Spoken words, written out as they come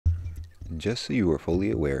Just so you are fully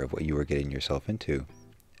aware of what you are getting yourself into,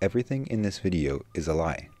 everything in this video is a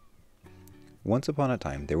lie. Once upon a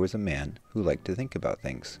time, there was a man who liked to think about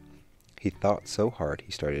things. He thought so hard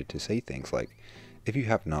he started to say things like, "If you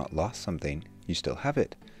have not lost something, you still have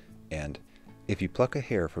it," and "If you pluck a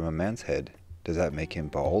hair from a man's head, does that make him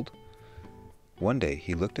bald?" One day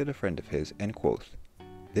he looked at a friend of his and quoth,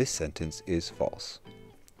 "This sentence is false,"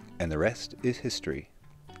 and the rest is history.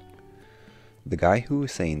 The guy who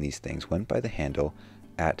was saying these things went by the handle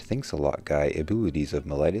 @ThinksALotGuy Ebulides of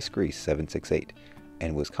Miletus, Greece 768,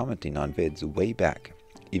 and was commenting on vids way back,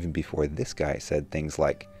 even before this guy said things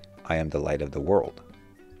like, "I am the light of the world."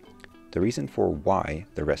 The reason for why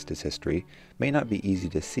the rest is history may not be easy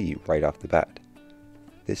to see right off the bat.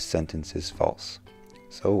 This sentence is false.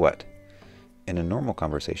 So what? In a normal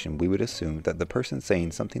conversation, we would assume that the person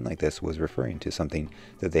saying something like this was referring to something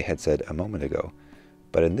that they had said a moment ago.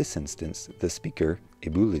 But in this instance, the speaker,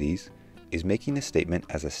 Ebulides, is making the statement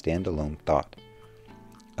as a standalone thought.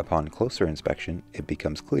 Upon closer inspection, it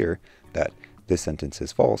becomes clear that "this sentence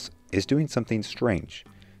is false" is doing something strange.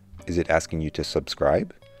 Is it asking you to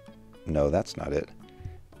subscribe? No, that's not it.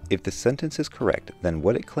 If the sentence is correct, then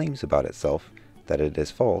what it claims about itself, that it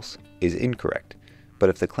is false, is incorrect. But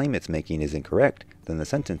if the claim it's making is incorrect, then the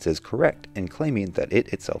sentence is correct in claiming that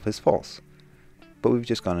it itself is false. But we've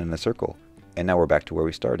just gone in a circle, and now we're back to where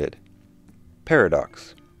we started.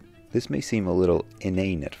 Paradox. This may seem a little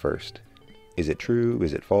inane at first. Is it true?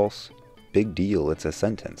 Is it false? Big deal, it's a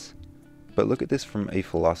sentence. But look at this from a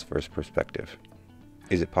philosopher's perspective.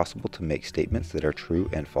 Is it possible to make statements that are true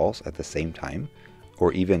and false at the same time?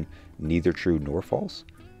 Or even neither true nor false?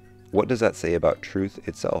 What does that say about truth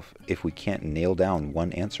itself if we can't nail down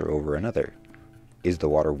one answer over another? Is the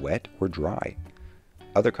water wet or dry?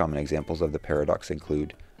 Other common examples of the paradox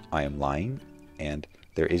include "I am lying," and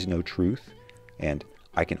 "there is no truth," and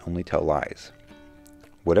 "I can only tell lies."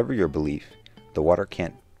 Whatever your belief, the water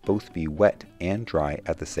can't both be wet and dry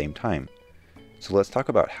at the same time. So let's talk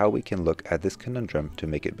about how we can look at this conundrum to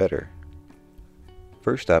make it better.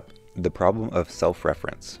 First up, the problem of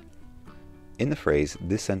self-reference. In the phrase,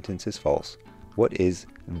 "this sentence is false," what is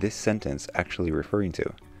this sentence actually referring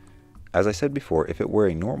to? As I said before, if it were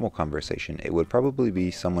a normal conversation, it would probably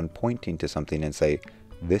be someone pointing to something and say,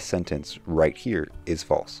 "This sentence right here is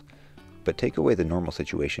false." But take away the normal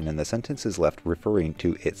situation and the sentence is left referring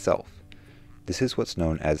to itself. This is what's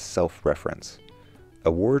known as self-reference,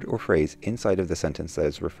 a word or phrase inside of the sentence that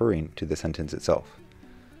is referring to the sentence itself.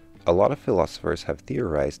 A lot of philosophers have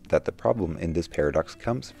theorized that the problem in this paradox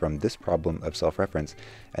comes from this problem of self-reference,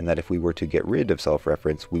 and that if we were to get rid of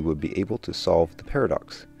self-reference, we would be able to solve the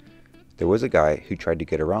paradox. There was a guy who tried to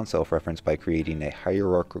get around self-reference by creating a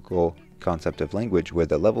hierarchical concept of language where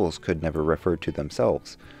the levels could never refer to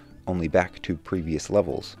themselves, only back to previous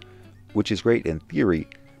levels, which is great in theory,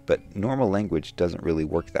 but normal language doesn't really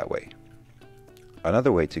work that way.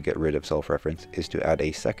 Another way to get rid of self-reference is to add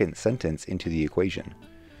a second sentence into the equation.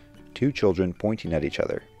 Two children pointing at each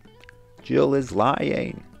other. "Jill is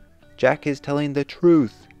lying. Jack is telling the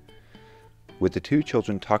truth." With the two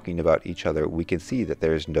children talking about each other, we can see that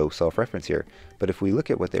there is no self-reference here, but if we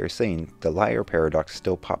look at what they are saying, the liar paradox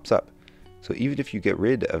still pops up. So even if you get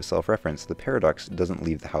rid of self-reference, the paradox doesn't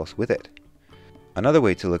leave the house with it. Another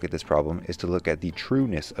way to look at this problem is to look at the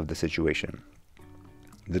trueness of the situation.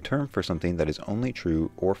 The term for something that is only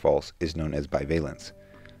true or false is known as bivalence.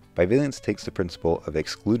 Bivalence takes the principle of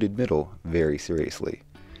excluded middle very seriously.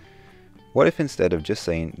 What if instead of just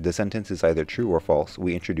saying the sentence is either true or false,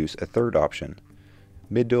 we introduce a third option?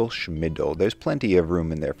 Middle schmiddle, there's plenty of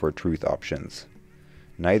room in there for truth options.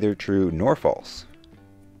 Neither true nor false.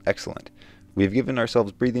 Excellent. We've given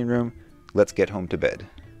ourselves breathing room, let's get home to bed.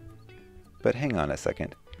 But hang on a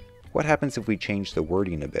second. What happens if we change the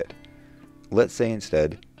wording a bit? Let's say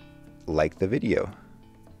instead, "like the video."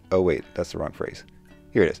 Oh wait, that's the wrong phrase.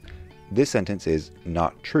 Here it is. This sentence is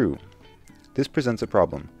not true. This presents a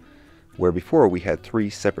problem. Where before we had three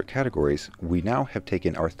separate categories, we now have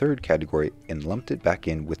taken our third category and lumped it back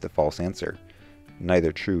in with the false answer.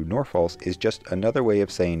 Neither true nor false is just another way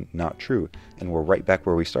of saying not true, and we're right back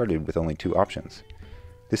where we started with only two options.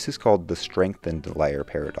 This is called the strengthened liar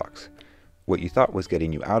paradox. What you thought was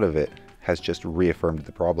getting you out of it has just reaffirmed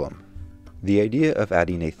the problem. The idea of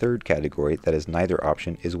adding a third category that is neither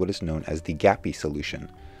option is what is known as the gappy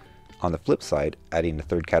solution. On the flip side, adding a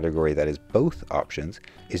third category that is both options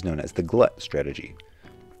is known as the glut strategy.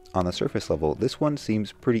 On the surface level, this one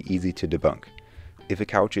seems pretty easy to debunk. If a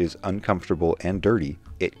couch is uncomfortable and dirty,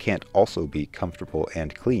 it can't also be comfortable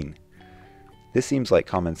and clean. This seems like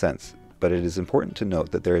common sense, but it is important to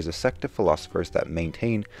note that there is a sect of philosophers that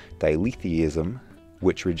maintain dialetheism,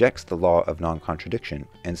 which rejects the law of non-contradiction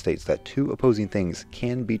and states that two opposing things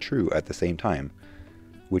can be true at the same time,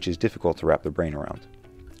 which is difficult to wrap the brain around.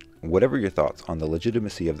 Whatever your thoughts on the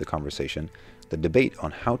legitimacy of the conversation, the debate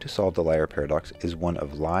on how to solve the liar paradox is one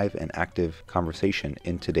of live and active conversation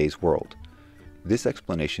in today's world. This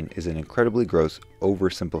explanation is an incredibly gross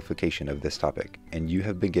oversimplification of this topic, and you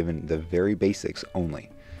have been given the very basics only.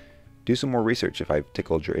 Do some more research if I've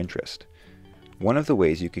tickled your interest. One of the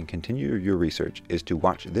ways you can continue your research is to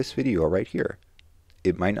watch this video right here.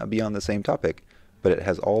 It might not be on the same topic, but it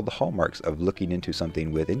has all the hallmarks of looking into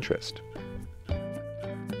something with interest.